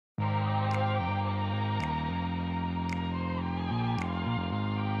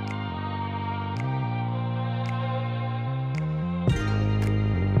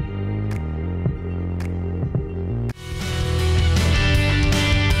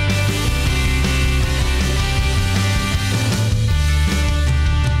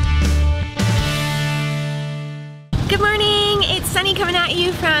at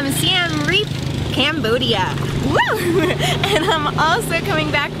you from Siem Reap, Cambodia. Woo! And I'm also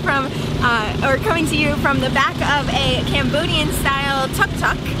coming back from, coming to you from the back of a Cambodian-style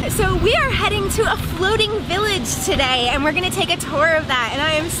tuk-tuk. So we are heading to a floating village today, and we're gonna take a tour of that, and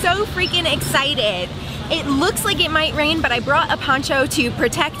I am so freaking excited. It looks like it might rain, but I brought a poncho to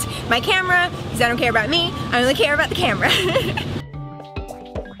protect my camera, because I don't care about me, I only care about the camera.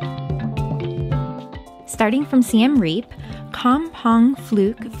 Starting from Siem Reap, Kampong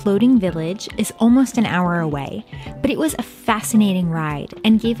Phluk floating village is almost an hour away, but it was a fascinating ride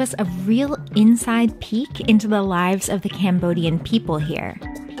and gave us a real inside peek into the lives of the Cambodian people here.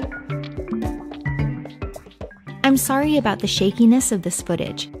 I'm sorry about the shakiness of this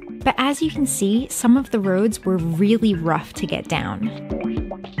footage, but as you can see, some of the roads were really rough to get down.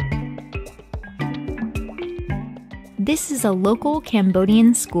 This is a local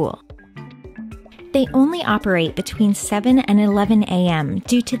Cambodian school. They only operate between 7 and 11 a.m.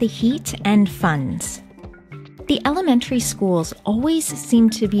 due to the heat and funds. The elementary schools always seem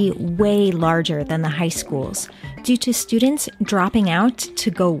to be way larger than the high schools due to students dropping out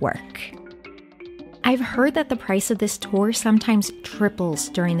to go work. I've heard that the price of this tour sometimes triples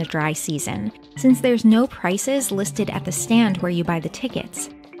during the dry season, since there's no prices listed at the stand where you buy the tickets,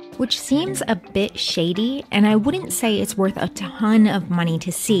 which seems a bit shady, and I wouldn't say it's worth a ton of money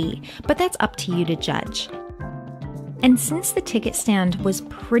to see, but that's up to you to judge. And since the ticket stand was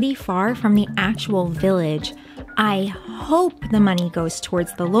pretty far from the actual village, I hope the money goes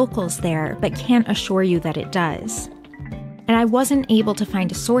towards the locals there, but can't assure you that it does. And I wasn't able to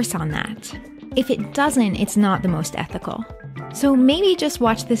find a source on that. If it doesn't, it's not the most ethical. So maybe just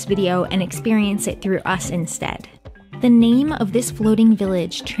watch this video and experience it through us instead. The name of this floating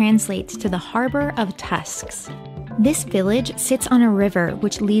village translates to the Harbor of Tusks. This village sits on a river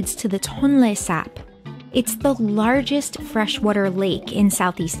which leads to the Tonle Sap. It's the largest freshwater lake in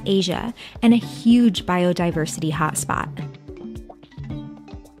Southeast Asia and a huge biodiversity hotspot.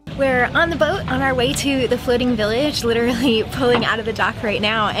 We're on the boat on our way to the floating village, literally pulling out of the dock right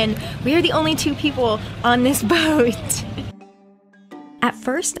now, and we are the only two people on this boat. At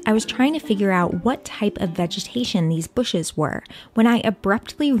first, I was trying to figure out what type of vegetation these bushes were when I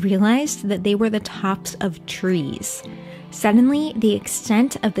abruptly realized that they were the tops of trees. Suddenly, the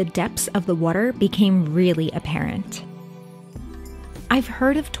extent of the depths of the water became really apparent. I've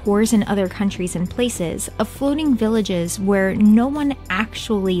heard of tours in other countries and places of floating villages where no one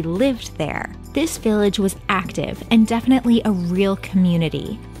actually lived there. This village was active and definitely a real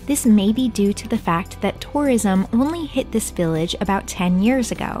community. This may be due to the fact that tourism only hit this village about 10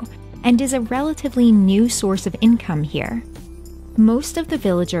 years ago and is a relatively new source of income here. Most of the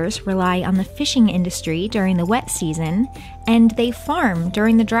villagers rely on the fishing industry during the wet season, and they farm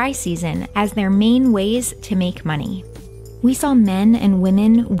during the dry season as their main ways to make money. We saw men and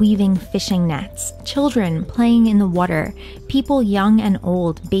women weaving fishing nets, children playing in the water, people young and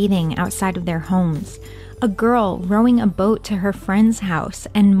old bathing outside of their homes, a girl rowing a boat to her friend's house,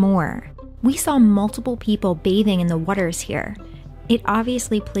 and more. We saw multiple people bathing in the waters here. It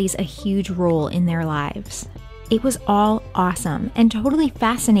obviously plays a huge role in their lives. It was all awesome and totally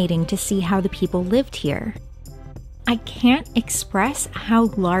fascinating to see how the people lived here. I can't express how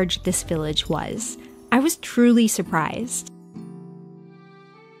large this village was. I was truly surprised.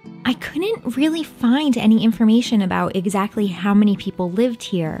 I couldn't really find any information about exactly how many people lived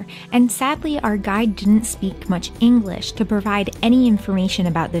here, and sadly our guide didn't speak much English to provide any information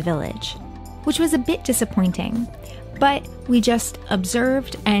about the village, which was a bit disappointing, but we just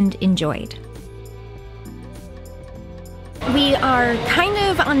observed and enjoyed. We are kind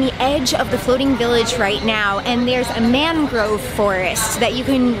of on the edge of the floating village right now, and there's a mangrove forest that you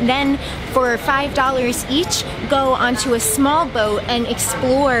can then, for $5 each, go onto a small boat and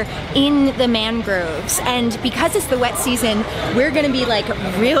explore in the mangroves. And because it's the wet season, we're gonna be like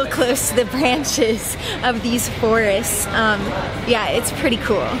real close to the branches of these forests. Yeah, it's pretty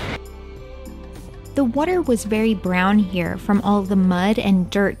cool. The water was very brown here from all the mud and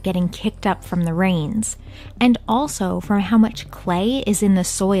dirt getting kicked up from the rains, and also from how much clay is in the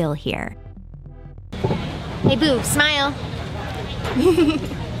soil here. Hey boo, smile!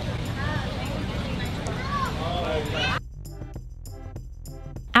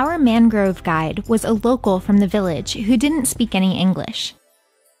 Our mangrove guide was a local from the village who didn't speak any English.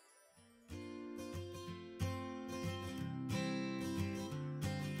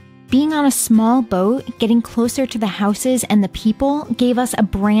 Being on a small boat, getting closer to the houses and the people gave us a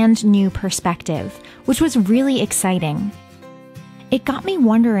brand new perspective, which was really exciting. It got me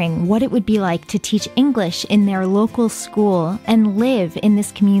wondering what it would be like to teach English in their local school and live in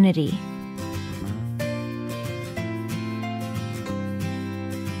this community.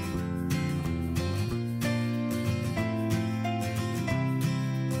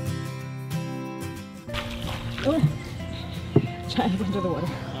 Oh. Giant's under the water.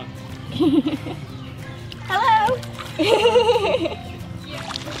 Hello!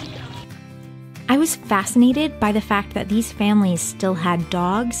 I was fascinated by the fact that these families still had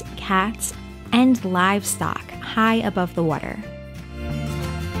dogs, cats, and livestock high above the water.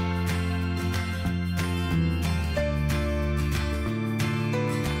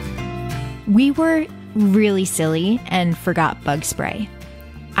 We were really silly and forgot bug spray.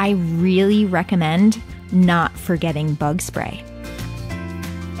 I really recommend not forgetting bug spray.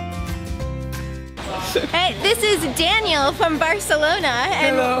 Hey, this is Daniel from Barcelona,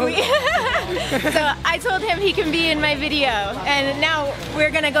 and so I told him he can be in my video, and now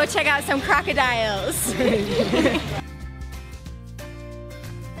we're gonna go check out some crocodiles.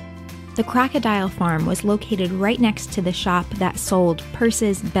 The crocodile farm was located right next to the shop that sold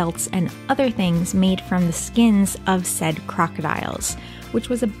purses, belts, and other things made from the skins of said crocodiles, which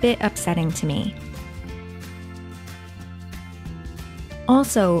was a bit upsetting to me.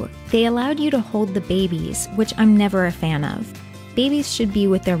 Also, they allowed you to hold the babies, which I'm never a fan of. Babies should be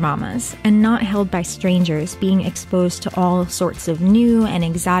with their mamas, and not held by strangers being exposed to all sorts of new and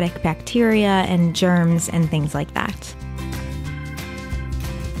exotic bacteria and germs and things like that.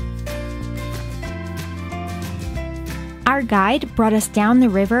 Our guide brought us down the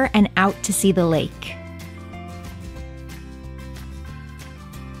river and out to see the lake.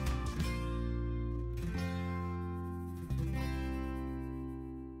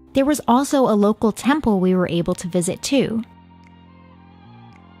 There was also a local temple we were able to visit too.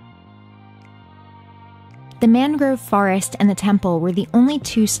 The mangrove forest and the temple were the only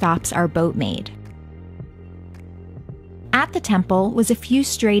two stops our boat made. At the temple was a few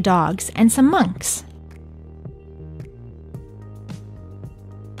stray dogs and some monks.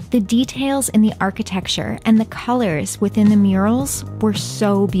 The details in the architecture and the colors within the murals were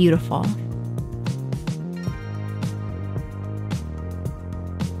so beautiful.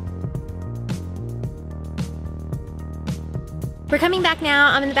 We're coming back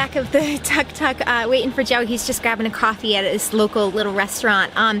now. I'm in the back of the tuk-tuk waiting for Joe. He's just grabbing a coffee at this local little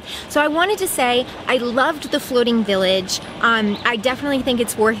restaurant. So I wanted to say I loved the floating village. I definitely think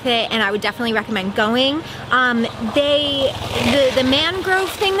it's worth it, and I would definitely recommend going. The mangrove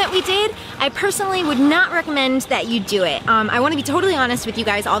thing that we did, I personally would not recommend that you do it. I want to be totally honest with you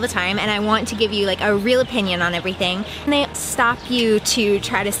guys all the time, and I want to give you like a real opinion on everything. And they stop you to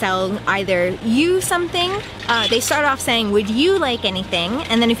try to sell either you something. They start off saying, would you like anything?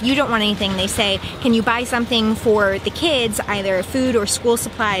 And then if you don't want anything, they say, can you buy something for the kids, either food or school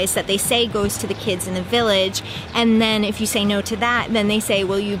supplies that they say goes to the kids in the village? And then if you say no to that, then they say,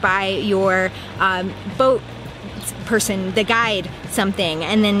 will you buy your boat person, the guide, something?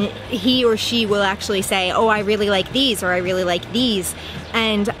 And then he or she will actually say, oh, I really like these, or I really like these.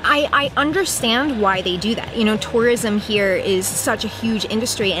 And I understand why they do that. You know, tourism here is such a huge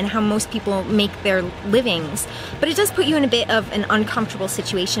industry and how most people make their livings. But it does put you in a bit of an uncomfortable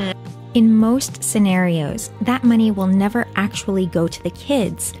situation. In most scenarios, that money will never actually go to the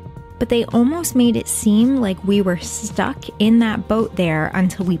kids. But they almost made it seem like we were stuck in that boat there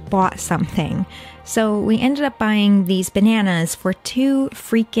until we bought something. So we ended up buying these bananas for $2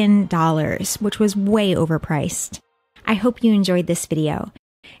 freaking, which was way overpriced. I hope you enjoyed this video.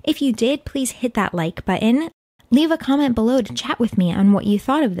 If you did, please hit that like button. Leave a comment below to chat with me on what you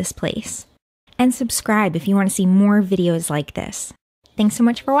thought of this place. And subscribe if you want to see more videos like this. Thanks so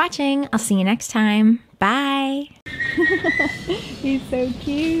much for watching. I'll see you next time. Bye! He's so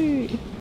cute.